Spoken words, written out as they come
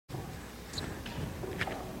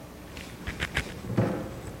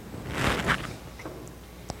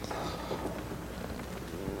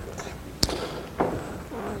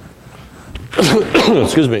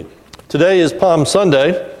Excuse me. Today is Palm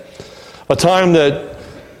Sunday, a time that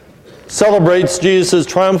celebrates Jesus'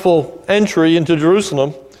 triumphal entry into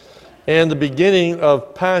Jerusalem and the beginning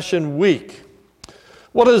of Passion Week.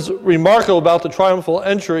 What is remarkable about the triumphal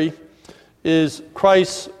entry is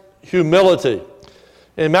Christ's humility.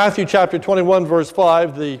 In Matthew chapter 21, verse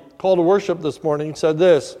 5, the call to worship this morning said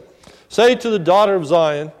this, "Say to the daughter of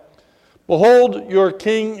Zion, behold, your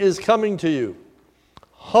king is coming to you,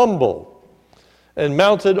 humble and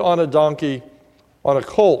mounted on a donkey, on a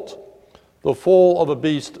colt, the foal of a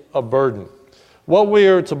beast of burden." What we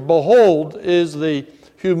are to behold is the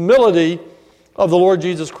humility of the Lord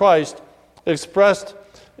Jesus Christ expressed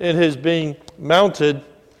in his being mounted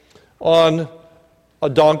on a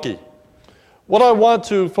donkey. What I want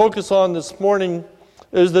to focus on this morning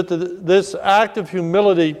is that this act of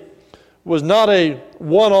humility was not a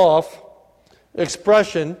one-off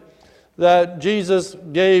expression that Jesus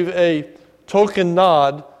gave a token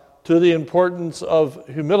nod to the importance of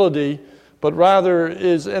humility, but rather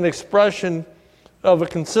is an expression of a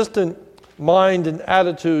consistent mind and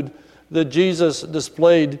attitude that Jesus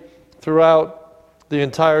displayed throughout the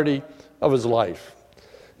entirety of his life.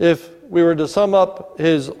 If we were to sum up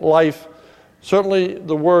his life, certainly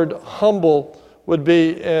the word humble would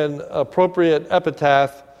be an appropriate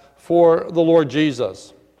epitaph for the Lord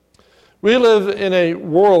Jesus. We live in a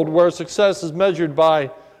world where success is measured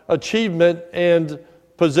by achievement and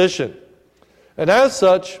position. And as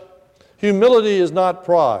such, humility is not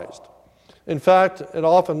prized. In fact, it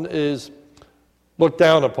often is looked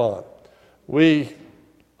down upon. We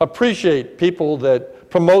appreciate people that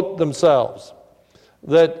promote themselves,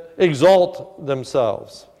 that exalt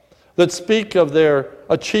themselves, that speak of their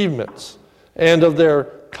achievements and of their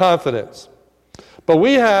confidence. But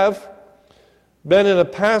we have been in a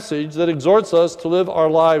passage that exhorts us to live our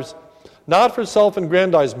lives not for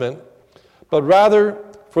self-aggrandizement, but rather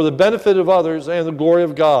for the benefit of others and the glory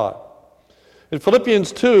of God. In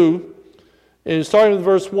Philippians 2, starting with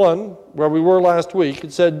verse 1, where we were last week,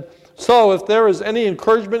 it said, "So if there is any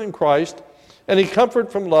encouragement in Christ, any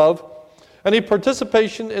comfort from love, any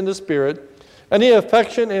participation in the Spirit, any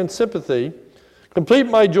affection and sympathy, complete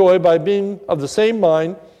my joy by being of the same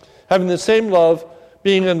mind, having the same love,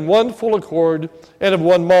 being in one full accord and of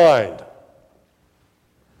one mind."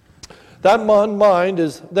 That one mind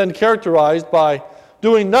is then characterized by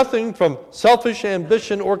doing nothing from selfish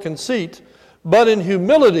ambition or conceit, but in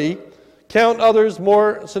humility count others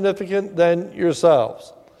more significant than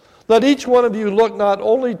yourselves. Let each one of you look not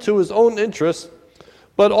only to his own interests,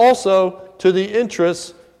 but also to the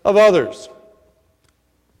interests of others.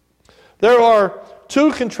 There are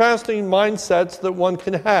two contrasting mindsets that one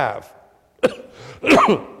can have.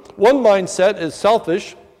 One mindset is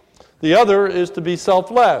selfish, the other is to be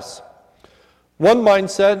selfless. One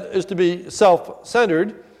mindset is to be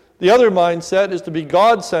self-centered, the other mindset is to be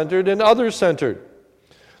God-centered and other-centered.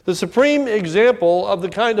 The supreme example of the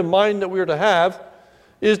kind of mind that we are to have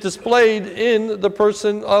is displayed in the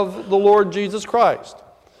person of the Lord Jesus Christ.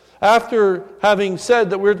 After having said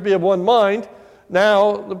that we're to be of one mind,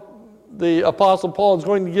 now the Apostle Paul is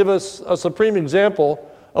going to give us a supreme example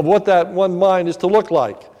of what that one mind is to look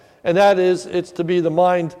like. And that is, it's to be the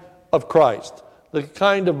mind of Christ, the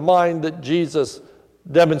kind of mind that Jesus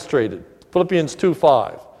demonstrated. Philippians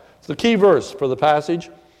 2:5. It's the key verse for the passage.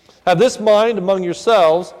 "Have this mind among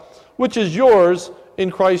yourselves, which is yours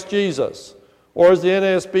in Christ Jesus." Or as the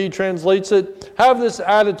NASB translates it, "Have this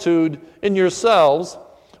attitude in yourselves,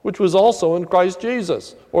 which was also in Christ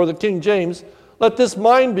Jesus." Or the King James, "Let this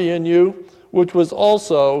mind be in you, which was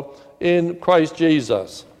also in Christ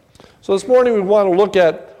Jesus." So this morning we want to look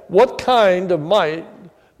at what kind of mind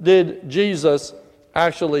did Jesus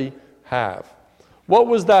actually have? What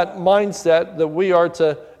was that mindset that we are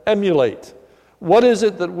to emulate? What is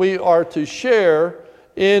it that we are to share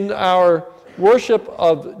in our worship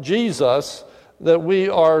of Jesus that we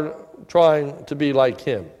are trying to be like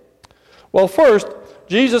him? Well, first,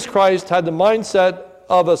 Jesus Christ had the mindset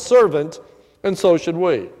of a servant, and so should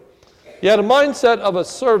we. He had a mindset of a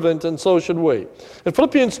servant, and so should we. In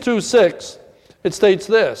Philippians 2:6, it states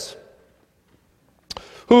this,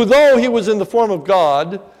 "Who, though he was in the form of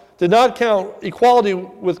God, did not count equality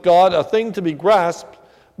with God a thing to be grasped,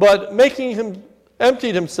 but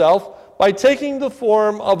emptied himself by taking the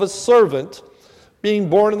form of a servant, being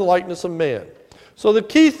born in the likeness of man." So the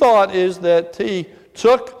key thought is that he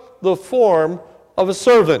took the form of a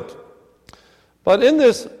servant. But in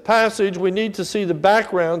this passage, we need to see the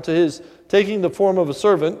background to his taking the form of a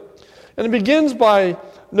servant. And it begins by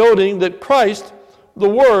noting that Christ, the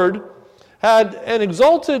Word, had an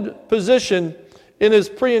exalted position in his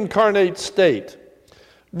pre-incarnate state.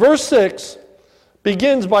 Verse 6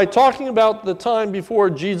 begins by talking about the time before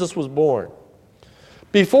Jesus was born.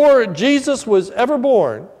 Before Jesus was ever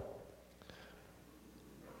born,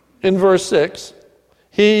 in verse 6,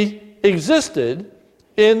 he existed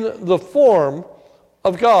in the form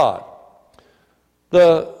of God.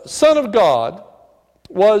 The Son of God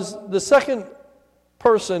was the second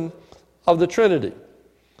person of the Trinity,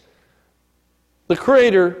 the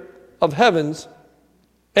creator of heavens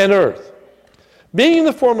and earth. Being in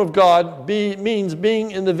the form of God means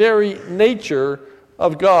being in the very nature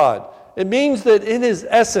of God. It means that in his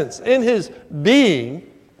essence, in his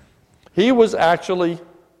being, he was actually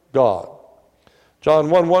God. John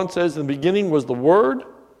 1:1 says, "In the beginning was the Word,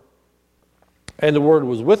 and the Word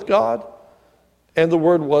was with God, and the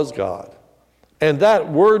Word was God. And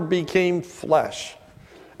that Word became flesh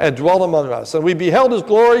and dwelt among us. And we beheld his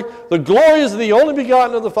glory. The glory is the only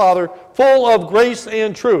begotten of the Father, full of grace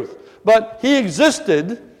and truth." But he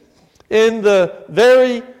existed in the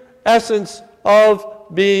very essence of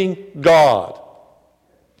being God.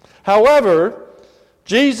 However,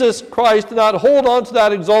 Jesus Christ did not hold on to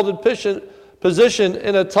that exalted position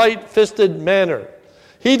in a tight-fisted manner.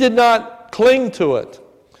 He did not cling to it,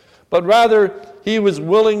 but rather he was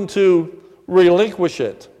willing to relinquish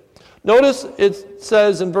it. Notice it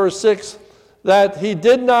says in verse 6 that he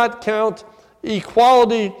did not count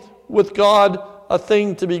equality with God a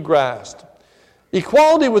thing to be grasped.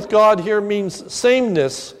 Equality with God here means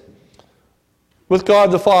sameness with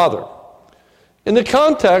God the Father. In the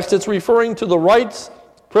context, it's referring to the rights,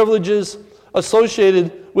 privileges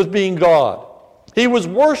associated with being God. He was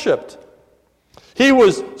worshipped. He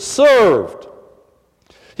was served.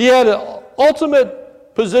 He had an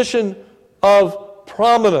ultimate position of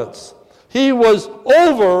prominence. He was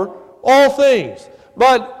over all things.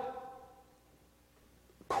 But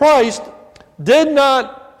Christ did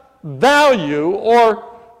not value or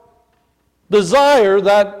desire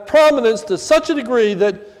that prominence to such a degree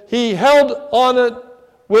that he held on it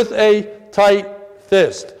with a tight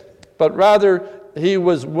fist, but rather he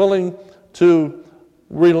was willing to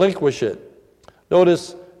relinquish it.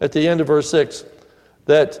 Notice at the end of verse 6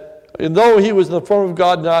 that though he was in the form of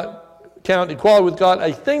God, not count equality with God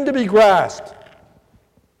a thing to be grasped.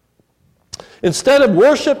 Instead of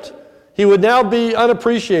worshipped, he would now be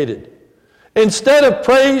unappreciated. Instead of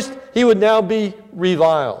praised, he would now be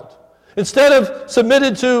reviled. Instead of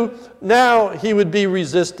submitted to, now he would be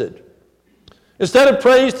resisted. Instead of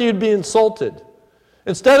praised, he would be insulted.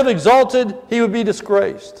 Instead of exalted, he would be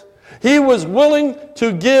disgraced. He was willing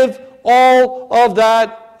to give all of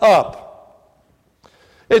that up.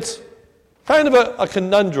 It's kind of a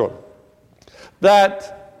conundrum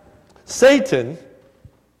that Satan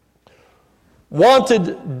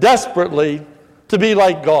wanted desperately to be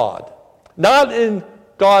like God. Not in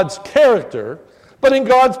God's character, but in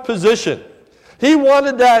God's position. He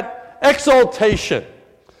wanted that exaltation,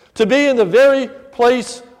 to be in the very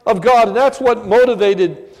place of God. And that's what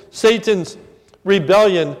motivated Satan's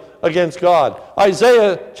rebellion against God.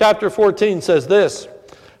 Isaiah chapter 14 says this,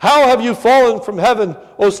 "How have you fallen from heaven,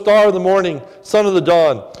 O star of the morning, son of the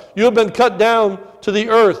dawn? You have been cut down to the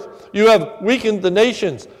earth. You have weakened the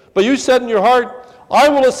nations. But you said in your heart, I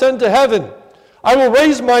will ascend to heaven. I will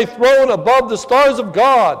raise my throne above the stars of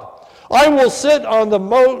God. I will sit on the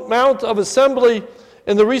mount of assembly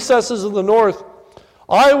in the recesses of the north.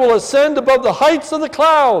 I will ascend above the heights of the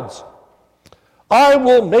clouds. I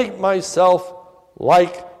will make myself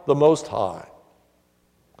like the Most High.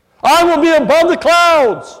 I will be above the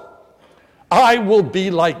clouds. I will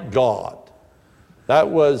be like God." That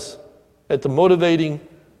was at the motivating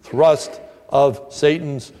thrust of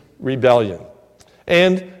Satan's rebellion.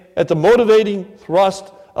 And at the motivating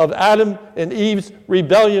thrust of Adam and Eve's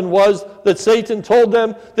rebellion was that Satan told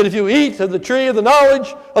them that if you eat of the tree of the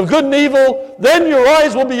knowledge of good and evil, then your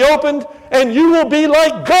eyes will be opened and you will be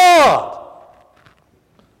like God,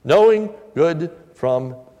 knowing good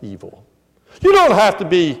from evil. You don't have to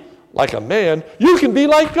be like a man. You can be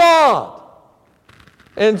like God.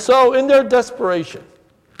 And so in their desperation,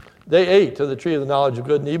 they ate of the tree of the knowledge of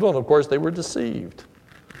good and evil, and of course they were deceived.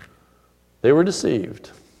 They were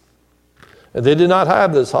deceived. And they did not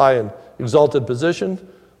have this high and exalted position,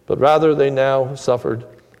 but rather they now suffered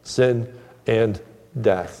sin and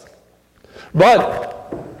death.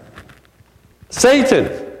 But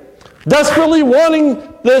Satan, desperately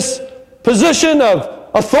wanting this position of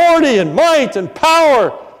authority and might and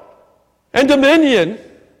power and dominion,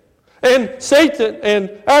 and Satan and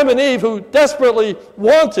Adam and Eve, who desperately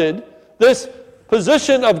wanted this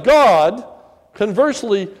position of God,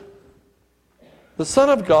 conversely, the Son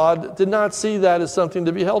of God did not see that as something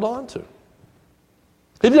to be held on to.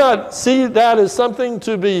 He did not see that as something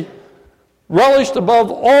to be relished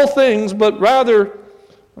above all things, but rather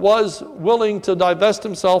was willing to divest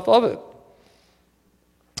himself of it.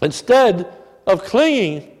 Instead of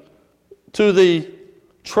clinging to the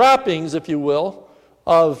trappings, if you will,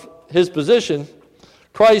 of his position,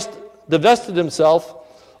 Christ divested himself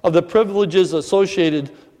of the privileges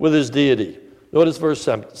associated with his deity. Notice verse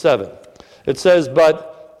 7. It says,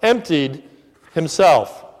 but emptied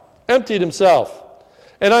himself. Emptied himself.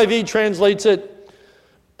 NIV translates it,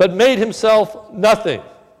 but made himself nothing.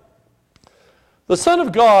 The Son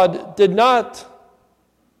of God did not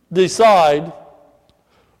decide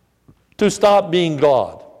to stop being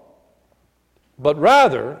God, but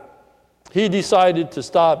rather, he decided to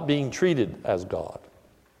stop being treated as God.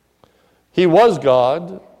 He was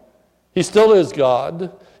God. He still is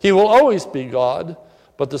God. He will always be God.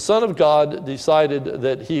 But the Son of God decided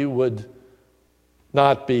that he would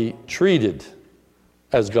not be treated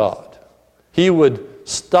as God. He would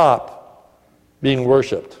stop being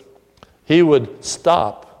worshiped. He would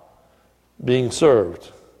stop being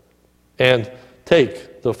served and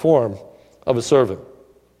take the form of a servant.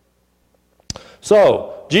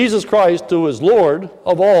 So, Jesus Christ, who is Lord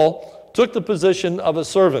of all, took the position of a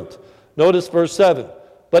servant. Notice verse 7.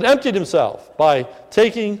 But emptied himself by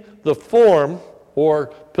taking the form or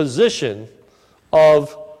position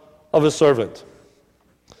of a servant.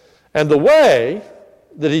 And the way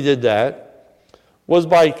that he did that was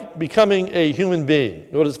by becoming a human being.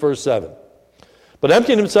 Notice verse 7. But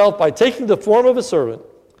emptied himself by taking the form of a servant,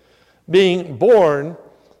 being born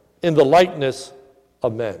in the likeness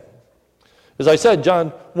of men. As I said,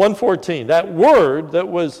 John 1:14, that word that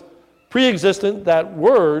was pre-existent, that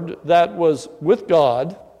word that was with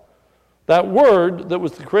God, that word that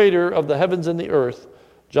was the creator of the heavens and the earth,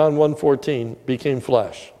 John 1:14, became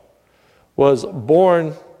flesh, was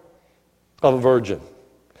born of a virgin.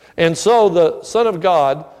 And so the Son of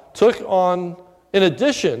God took on, in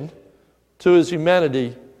addition to his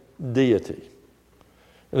humanity, deity.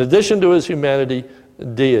 In addition to his humanity,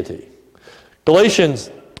 deity. Galatians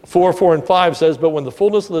 4 and 5 says, but when the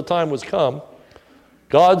fullness of the time was come,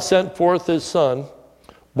 God sent forth his Son,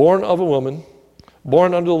 born of a woman,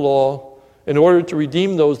 born under the law, in order to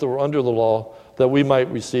redeem those that were under the law, that we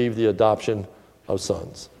might receive the adoption of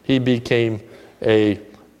sons. He became a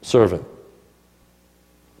servant.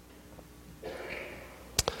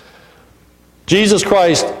 Jesus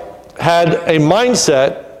Christ had a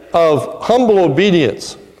mindset of humble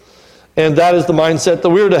obedience, and that is the mindset that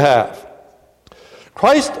we're to have.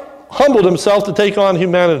 Christ humbled himself to take on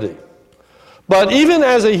humanity. But even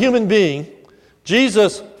as a human being,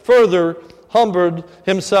 Jesus further humbled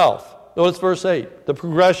himself. Notice verse 8, the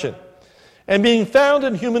progression. And being found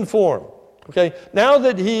in human form. Okay, now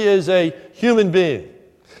that he is a human being,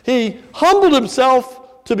 he humbled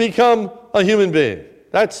himself to become a human being.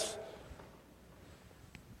 That's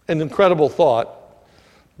an incredible thought,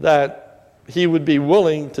 that he would be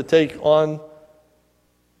willing to take on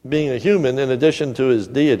being a human in addition to his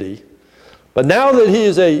deity. But now that he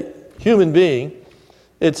is a human being,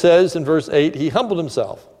 it says in verse 8, he humbled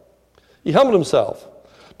himself. He humbled himself.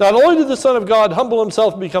 Not only did the Son of God humble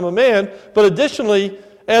himself to become a man, but additionally,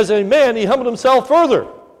 as a man, he humbled himself further.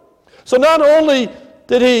 So not only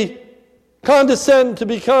did he condescend to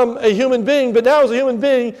become a human being, but now as a human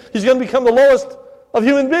being, he's going to become the lowest of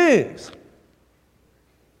human beings.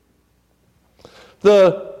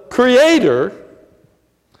 The Creator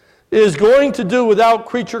is going to do without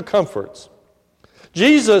creature comforts.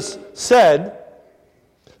 Jesus said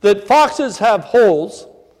that foxes have holes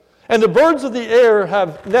and the birds of the air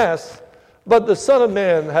have nests, but the Son of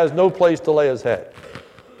Man has no place to lay his head.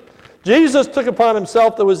 Jesus took upon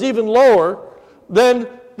himself that was even lower than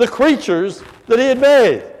the creatures that he had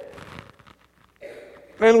made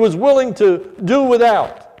and was willing to do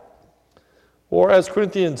without. Or as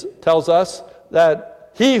Corinthians tells us,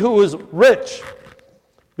 that he who was rich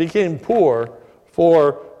became poor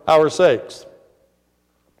for our sakes.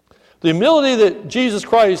 The humility that Jesus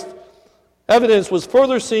Christ evidenced was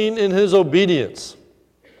further seen in his obedience.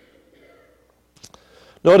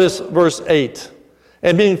 Notice verse 8.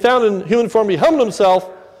 And being found in human form, he humbled himself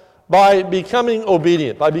by becoming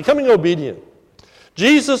obedient. By becoming obedient.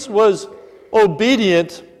 Jesus was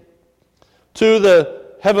obedient to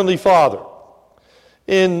the Heavenly Father.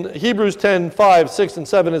 In Hebrews 10:5, 6, and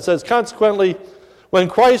 7, it says, consequently, when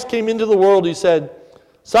Christ came into the world, he said,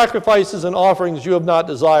 sacrifices and offerings you have not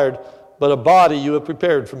desired, but a body you have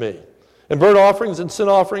prepared for me. In burnt offerings and sin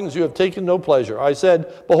offerings you have taken no pleasure. I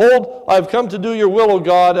said, behold, I have come to do your will, O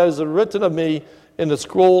God, as is written of me in the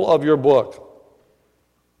scroll of your book.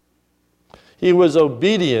 He was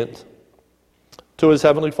obedient to his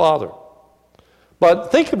Heavenly Father.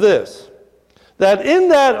 But think of this. that in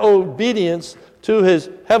that obedience to his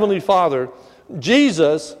heavenly Father,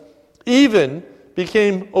 Jesus even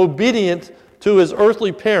became obedient to his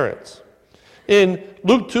earthly parents. In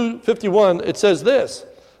Luke 2:51, it says this,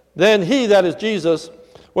 "Then he," that is Jesus,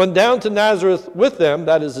 "went down to Nazareth with them,"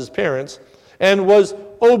 that is his parents, "and was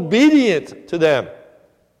obedient to them.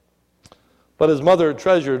 But his mother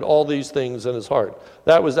treasured all these things in his heart."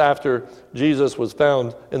 That was after Jesus was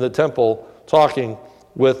found in the temple talking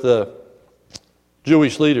with the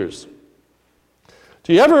Jewish leaders.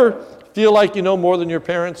 Do you ever feel like you know more than your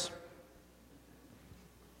parents?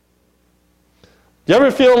 Do you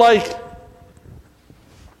ever feel like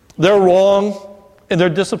they're wrong in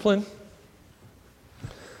their discipline?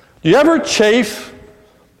 Do you ever chafe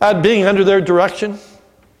at being under their direction,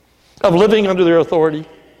 of living under their authority?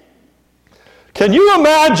 Can you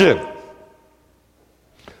imagine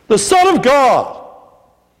the Son of God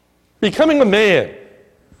becoming a man,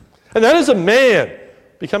 and that is a man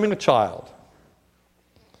becoming a child,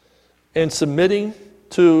 and submitting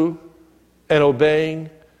to and obeying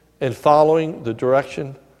and following the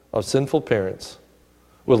direction of sinful parents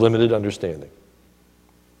with limited understanding?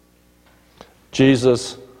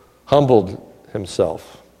 Jesus humbled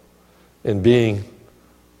himself in being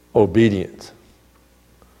obedient.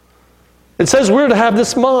 It says we're to have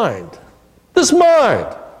this mind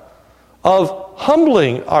of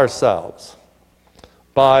humbling ourselves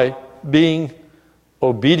by being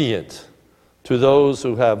obedient to those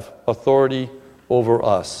who have authority over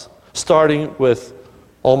us, starting with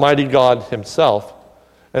Almighty God himself,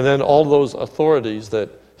 and then all those authorities that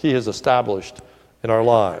he has established in our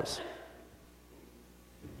lives.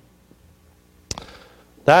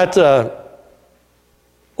 That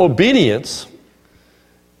obedience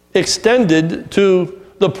extended to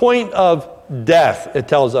the point of death, it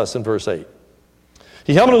tells us in verse 8.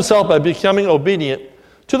 He humbled himself by becoming obedient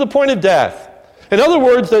to the point of death. In other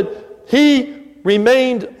words, that he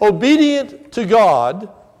remained obedient to God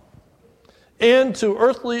and to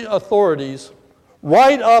earthly authorities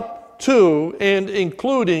right up to and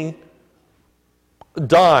including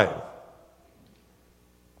dying.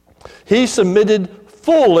 He submitted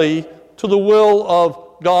fully to the will of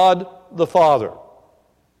God the Father.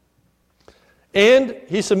 And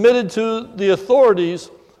he submitted to the authorities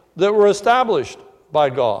that were established by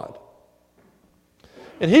God.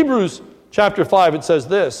 In Hebrews chapter 5, it says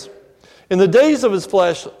this, "In the days of his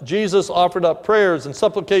flesh, Jesus offered up prayers and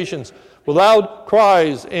supplications with loud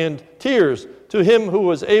cries and tears to him who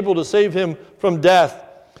was able to save him from death.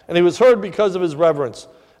 And he was heard because of his reverence.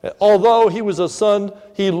 Although he was a son,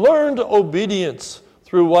 he learned obedience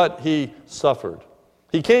through what he suffered."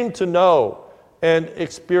 He came to know and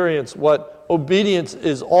experience what obedience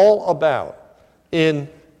is all about in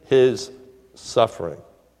his suffering.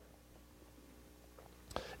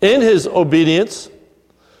 In his obedience,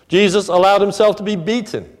 Jesus allowed himself to be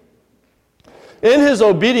beaten. In his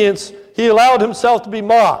obedience, he allowed himself to be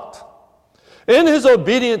mocked. In his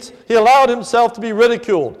obedience, he allowed himself to be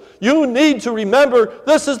ridiculed. You need to remember,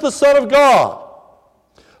 this is the Son of God.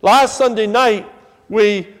 Last Sunday night,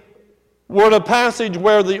 we were in a passage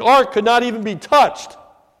where the ark could not even be touched.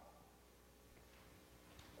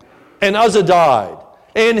 And Uzzah died.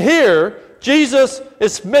 And here, Jesus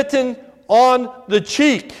is smitten on the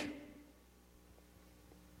cheek.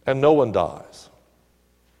 And no one dies.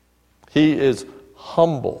 He is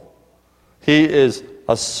humble. He is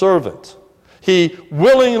a servant. He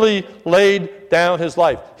willingly laid down his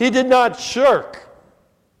life. He did not shirk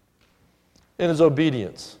in his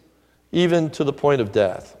obedience, even to the point of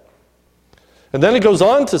death. And then it goes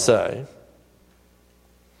on to say,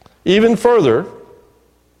 even further,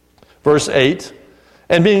 verse 8,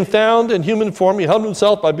 "And being found in human form, he humbled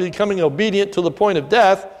himself by becoming obedient to the point of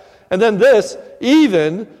death." And then this,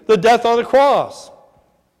 even the death on the cross.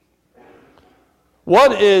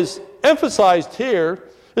 What is emphasized here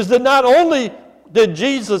is that not only did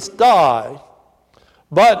Jesus die,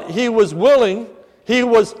 but he was willing, he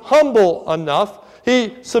was humble enough,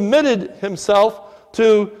 he submitted himself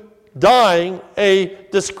to dying a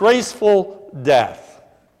disgraceful death.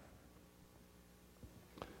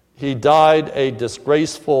 He died a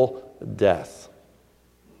disgraceful death.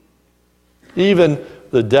 Even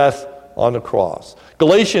the death on the cross.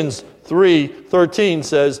 Galatians 3:13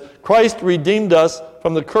 says, "Christ redeemed us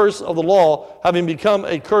from the curse of the law, having become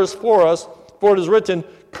a curse for us, for it is written,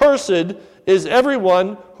 'Cursed is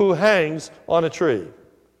everyone who hangs on a tree.'"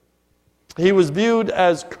 He was viewed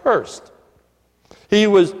as cursed. He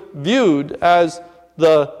was viewed as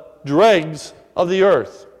the dregs of the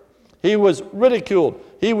earth. He was ridiculed.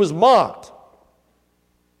 He was mocked.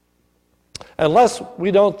 Unless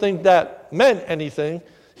we don't think that meant anything,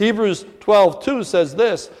 Hebrews 12:2 says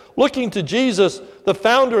this, looking to Jesus, the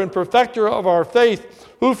founder and perfecter of our faith,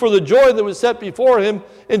 who for the joy that was set before him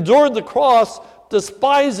endured the cross,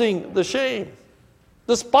 despising the shame.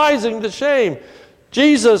 Despising the shame.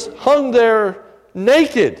 Jesus hung there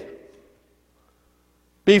naked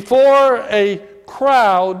before a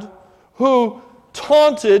crowd who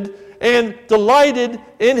taunted and delighted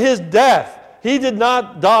in his death. He did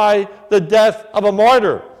not die the death of a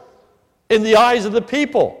martyr in the eyes of the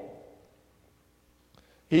people.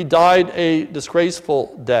 He died a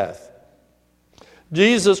disgraceful death.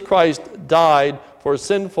 Jesus Christ died for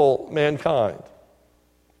sinful mankind.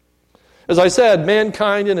 As I said,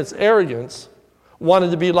 mankind in its arrogance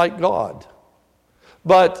wanted to be like God.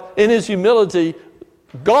 But in his humility,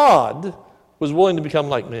 God was willing to become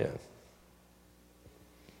like man.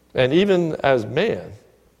 And even as man,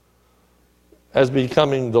 as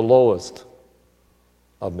becoming the lowest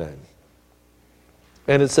of men.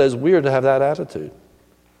 And it says we are to have that attitude.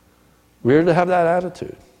 We are to have that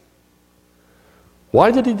attitude.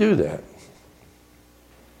 Why did he do that?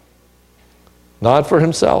 Not for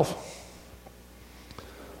himself,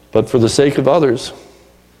 but for the sake of others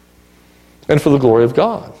and for the glory of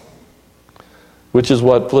God, which is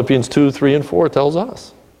what Philippians 2, 3, and 4 tells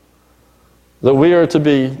us. That we are to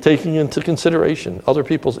be taking into consideration other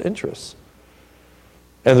people's interests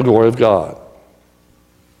and the glory of God.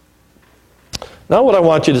 Now what I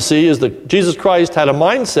want you to see is that Jesus Christ had a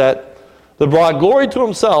mindset that brought glory to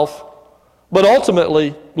himself, but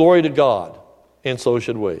ultimately glory to God, and so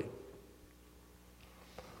should we.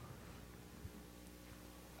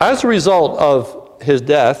 As a result of his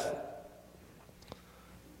death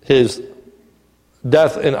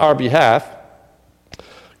in our behalf,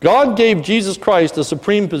 God gave Jesus Christ a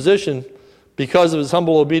supreme position because of his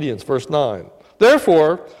humble obedience. Verse 9.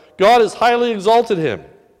 Therefore, God has highly exalted him.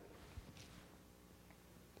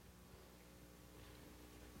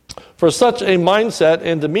 For such a mindset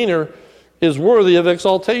and demeanor is worthy of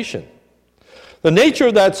exaltation. The nature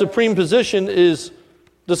of that supreme position is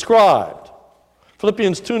described.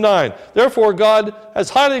 Philippians 2:9. Therefore, God has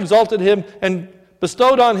highly exalted him and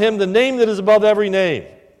bestowed on him the name that is above every name.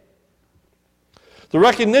 The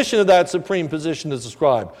recognition of that supreme position is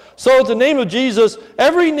described. So at the name of Jesus,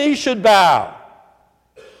 every knee should bow.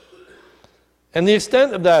 And the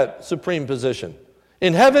extent of that supreme position,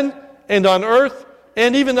 in heaven and on earth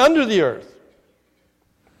and even under the earth.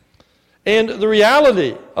 And the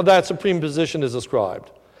reality of that supreme position is described.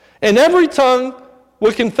 And every tongue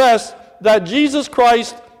will confess that Jesus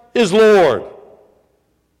Christ is Lord.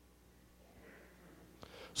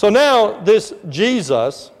 So now this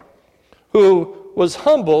Jesus, who was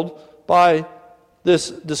humbled by this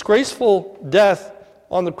disgraceful death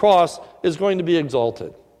on the cross, is going to be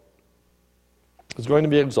exalted. Is going to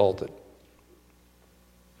be exalted.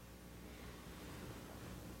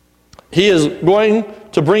 He is going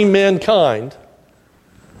to bring mankind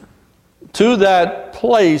to that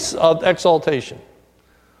place of exaltation.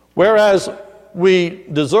 Whereas we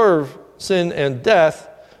deserve sin and death,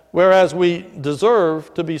 whereas we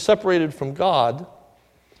deserve to be separated from God,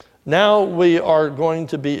 now we are going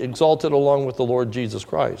to be exalted along with the Lord Jesus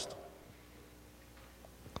Christ.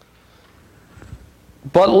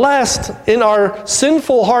 But lest in our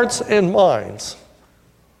sinful hearts and minds,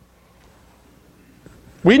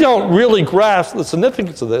 we don't really grasp the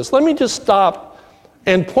significance of this. Let me just stop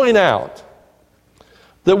and point out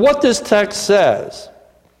that what this text says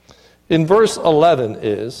in verse 11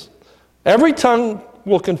 is, every tongue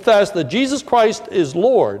will confess that Jesus Christ is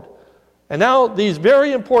Lord. And now these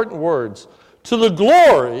very important words, to the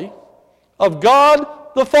glory of God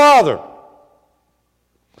the Father.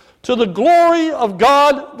 To the glory of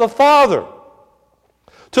God the Father.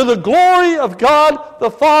 To the glory of God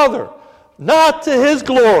the Father. Not to his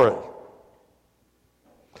glory.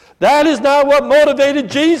 That is not what motivated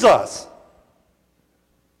Jesus.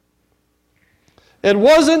 It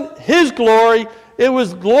wasn't his glory, it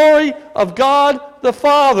was glory of God the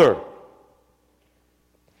Father.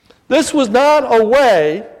 This was not a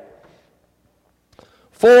way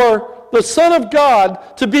for the Son of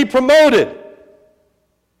God to be promoted.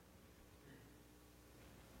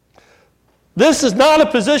 This is not a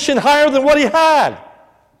position higher than what he had.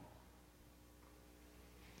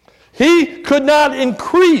 He could not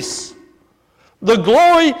increase the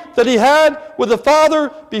glory that he had with the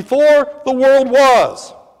Father before the world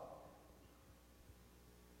was.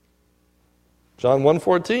 John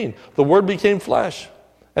 1:14, the Word became flesh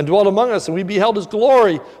and dwelt among us, and we beheld his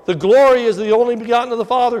glory. The glory is the only begotten of the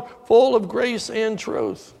Father, full of grace and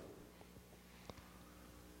truth.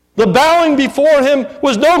 The bowing before him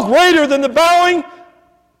was no greater than the bowing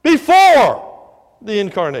before. the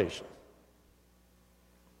incarnation.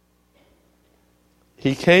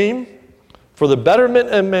 He came for the betterment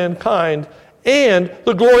of mankind and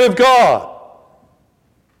the glory of God.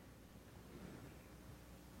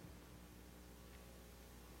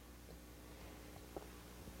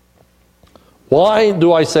 Why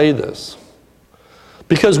do I say this?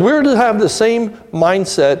 Because we're to have the same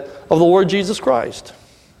mindset of the Lord Jesus Christ.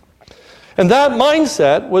 And that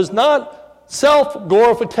mindset was not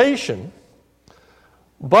self-glorification,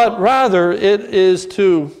 but rather it is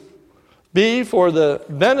to be for the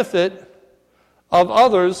benefit of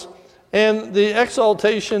others and the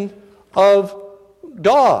exaltation of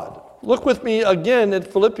God. Look with me again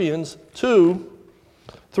at Philippians 2,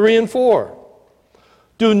 3 and 4.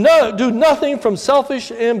 Do nothing from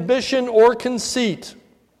selfish ambition or conceit,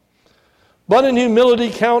 but in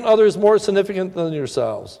humility count others more significant than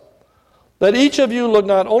yourselves. Let each of you look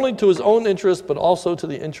not only to his own interests, but also to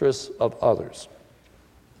the interests of others.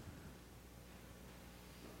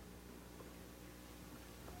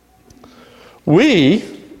 We,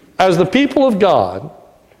 as the people of God,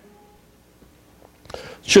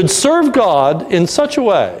 should serve God in such a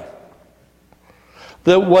way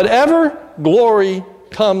that whatever glory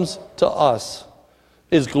comes to us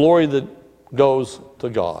is glory that goes to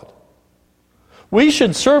God. We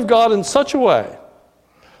should serve God in such a way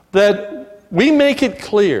that we make it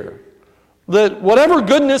clear that whatever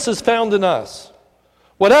goodness is found in us,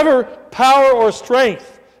 whatever power or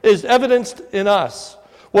strength is evidenced in us,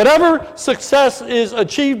 whatever success is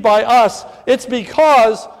achieved by us, it's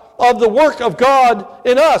because of the work of God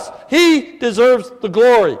in us. He deserves the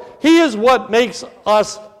glory. He is what makes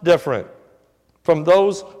us different from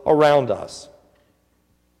those around us.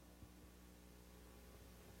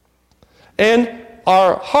 And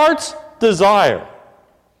our heart's desire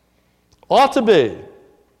ought to be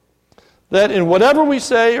that in whatever we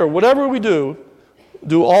say or whatever we do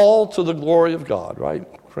all to the glory of God, right?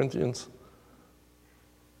 Corinthians.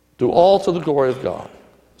 Do all to the glory of God.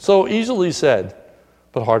 So easily said,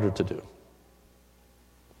 but harder to do.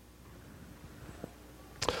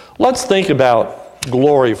 Let's think about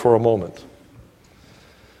glory for a moment.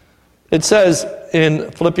 It says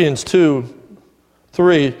in Philippians 2,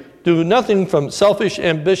 3, do nothing from selfish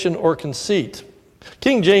ambition or conceit.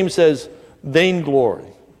 King James says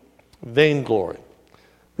vainglory. Vainglory.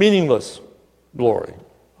 Meaningless glory.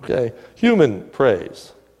 Okay? Human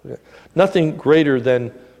praise. Okay? Nothing greater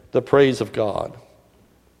than the praise of God.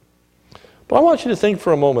 But I want you to think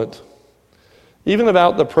for a moment, even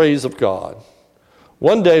about the praise of God.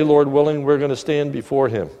 One day, Lord willing, we're going to stand before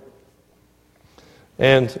Him.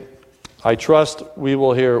 And I trust we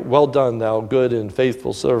will hear, well done, thou good and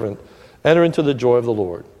faithful servant. Enter into the joy of the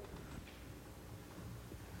Lord.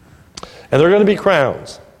 And there are going to be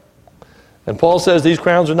crowns. And Paul says these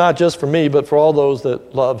crowns are not just for me, but for all those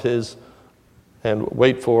that love His and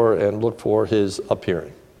wait for and look for His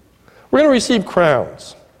appearing. We're going to receive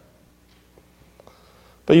crowns.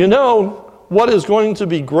 But you know what is going to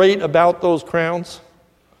be great about those crowns?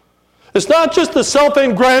 It's not just the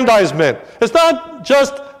self-aggrandizement. It's not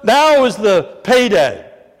just now is the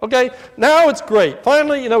payday. Okay? Now it's great.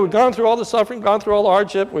 Finally, we've gone through all the suffering, gone through all the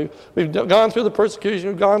hardship, we've gone through the persecution,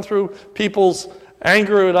 we've gone through people's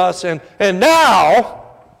anger at us, and now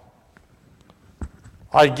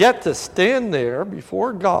I get to stand there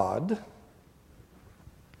before God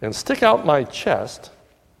and stick out my chest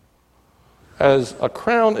as a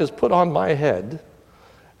crown is put on my head,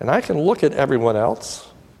 and I can look at everyone else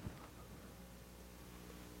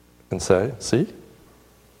and say, see?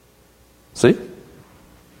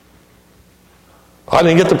 I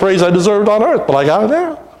didn't get the praise I deserved on earth, but I got it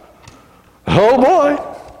there. Oh boy,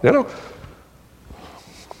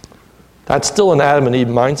 That's still an Adam and Eve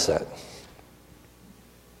mindset.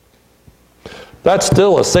 That's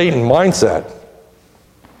still a Satan mindset.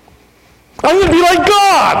 I'm going to be like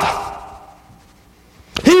God.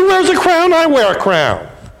 He wears a crown, I wear a crown.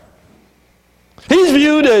 He's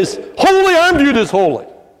viewed as holy, I'm viewed as holy.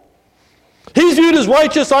 He's viewed as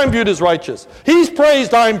righteous, I'm viewed as righteous. He's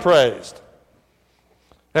praised, I'm praised.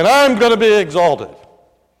 And I'm going to be exalted.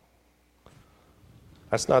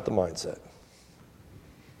 That's not the mindset.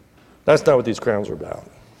 That's not what these crowns are about.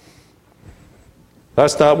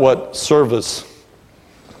 That's not what service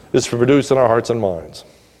is to produce in our hearts and minds.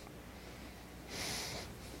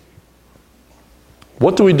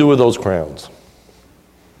 What do we do with those crowns?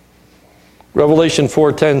 Revelation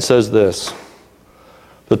 4:10 says this.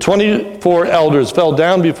 The 24 elders fell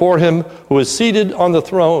down before him who is seated on the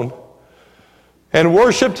throne and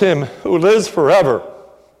worshipped him who lives forever.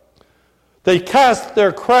 They cast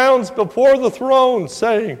their crowns before the throne,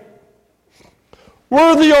 saying,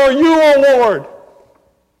 Worthy are you, O Lord,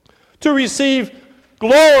 to receive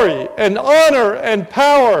glory and honor and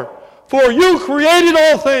power, for you created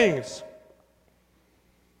all things.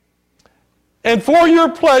 And for your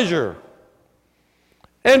pleasure,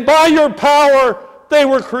 and by your power, they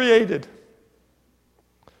were created.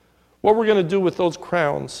 What we're going to do with those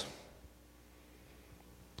crowns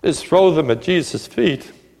is throw them at Jesus'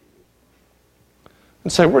 feet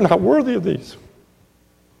and say, we're not worthy of these.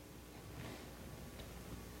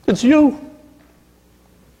 It's you.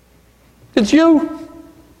 It's you.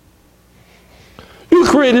 You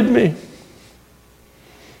created me.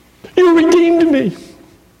 You redeemed me.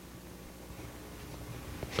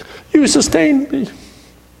 You sustained me.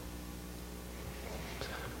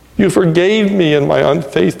 You forgave me in my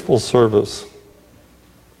unfaithful service.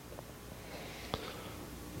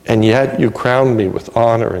 And yet you crowned me with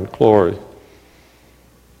honor and glory.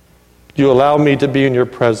 You allowed me to be in your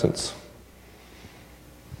presence.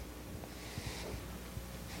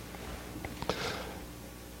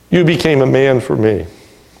 You became a man for me.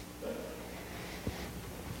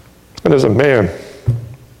 And as a man,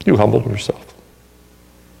 you humbled yourself.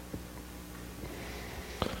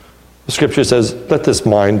 The scripture says, let this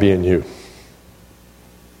mind be in you.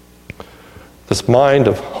 This mind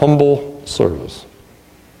of humble service.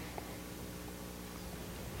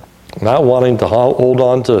 Not wanting to hold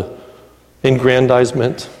on to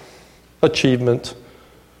aggrandizement, achievement,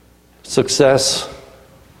 success,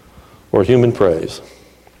 or human praise,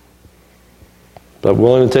 but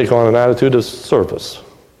willing to take on an attitude of service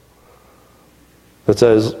that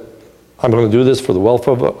says, I'm going to do this for the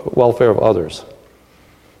welfare of others,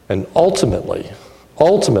 and ultimately,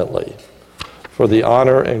 for the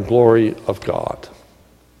honor and glory of God.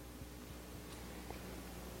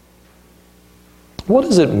 What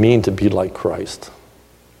does it mean to be like Christ?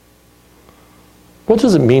 What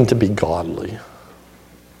does it mean to be godly?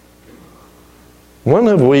 When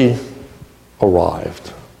have we arrived?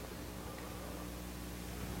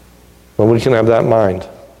 When we can have that mind.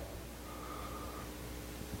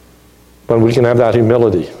 When we can have that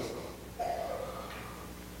humility.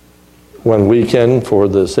 When we can, for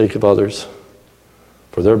the sake of others,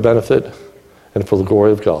 for their benefit, and for the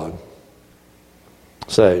glory of God,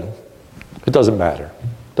 say, it doesn't matter.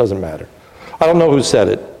 It doesn't matter. I don't know who said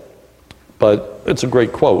it, but it's a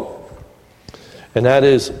great quote. And that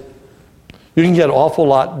is, you can get an awful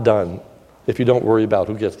lot done if you don't worry about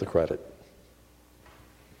who gets the credit.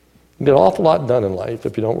 You can get an awful lot done in life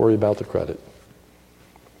if you don't worry about the credit.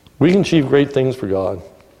 We can achieve great things for God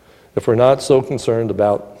if we're not so concerned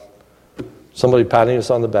about somebody patting us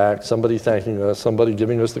on the back, somebody thanking us, somebody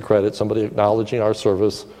giving us the credit, somebody acknowledging our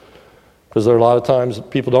service. Because there are a lot of times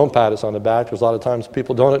people don't pat us on the back. There's a lot of times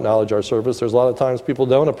people don't acknowledge our service. There's a lot of times people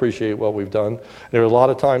don't appreciate what we've done. There are a lot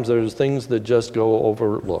of times there's things that just go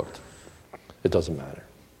overlooked. It doesn't matter.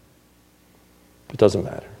 It doesn't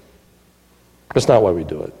matter. That's not why we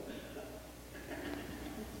do it.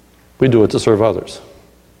 We do it to serve others.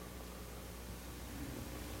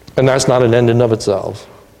 And that's not an end in of itself.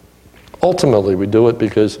 Ultimately, we do it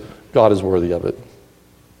because God is worthy of it.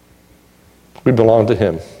 We belong to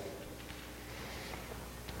Him.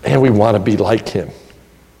 And we want to be like Him.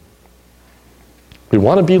 We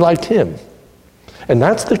want to be like Him. And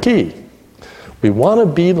that's the key. We want to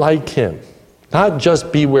be like Him. Not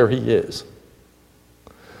just be where He is.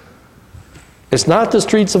 It's not the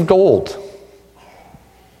streets of gold.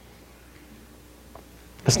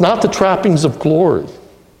 It's not the trappings of glory.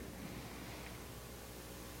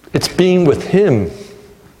 It's being with Him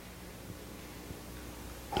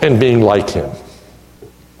and being like Him.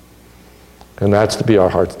 And that's to be our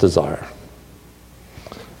heart's desire.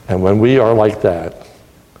 And when we are like that,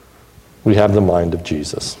 we have the mind of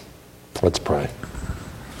Jesus. Let's pray.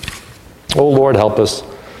 Oh Lord, help us.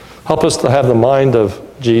 Help us to have the mind of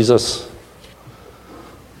Jesus.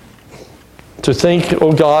 To think,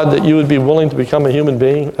 oh God, that you would be willing to become a human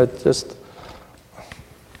being.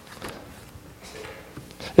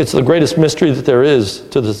 It's the greatest mystery that there is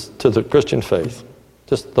to the Christian faith.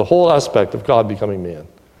 Just the whole aspect of God becoming man.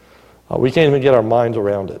 We can't even get our minds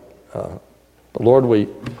around it. But Lord, we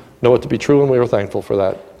know it to be true, and we are thankful for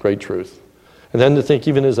that great truth. And then to think,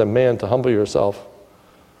 even as a man, to humble yourself,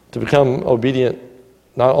 to become obedient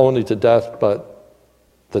not only to death, but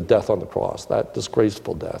the death on the cross, that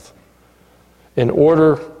disgraceful death. In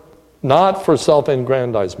order, not for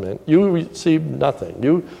self-aggrandizement. You received nothing.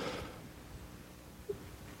 You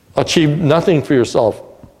achieved nothing for yourself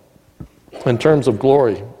in terms of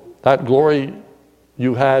glory. That glory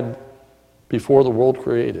you had before the world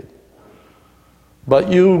created.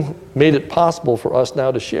 But you made it possible for us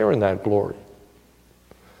now to share in that glory.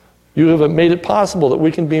 You have made it possible that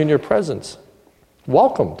we can be in your presence,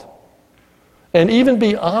 welcomed, and even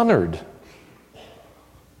be honored.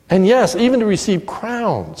 And yes, even to receive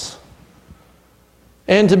crowns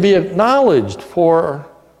and to be acknowledged for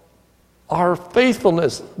our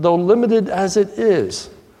faithfulness, though limited as it is.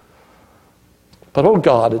 But oh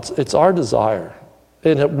God, it's our desire,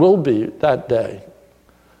 and it will be that day.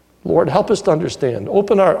 Lord, help us to understand.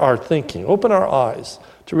 Open our thinking, open our eyes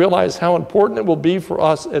to realize how important it will be for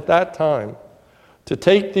us at that time to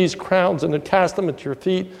take these crowns and to cast them at your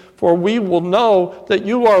feet, for we will know that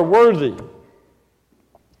you are worthy.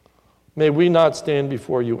 May we not stand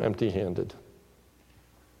before you empty-handed.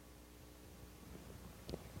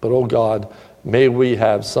 But, oh God, may we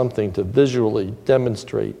have something to visually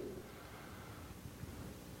demonstrate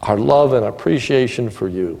our love and appreciation for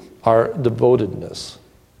you, our devotedness.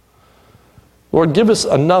 Lord, give us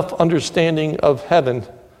enough understanding of heaven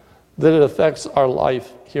that it affects our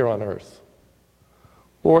life here on earth.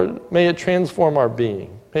 Lord, may it transform our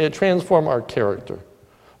being. May it transform our character.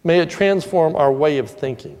 May it transform our way of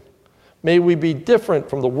thinking. May we be different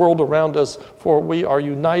from the world around us, for we are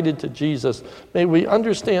united to Jesus. May we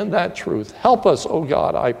understand that truth. Help us, O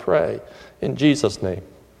God, I pray. In Jesus' name,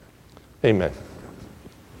 amen.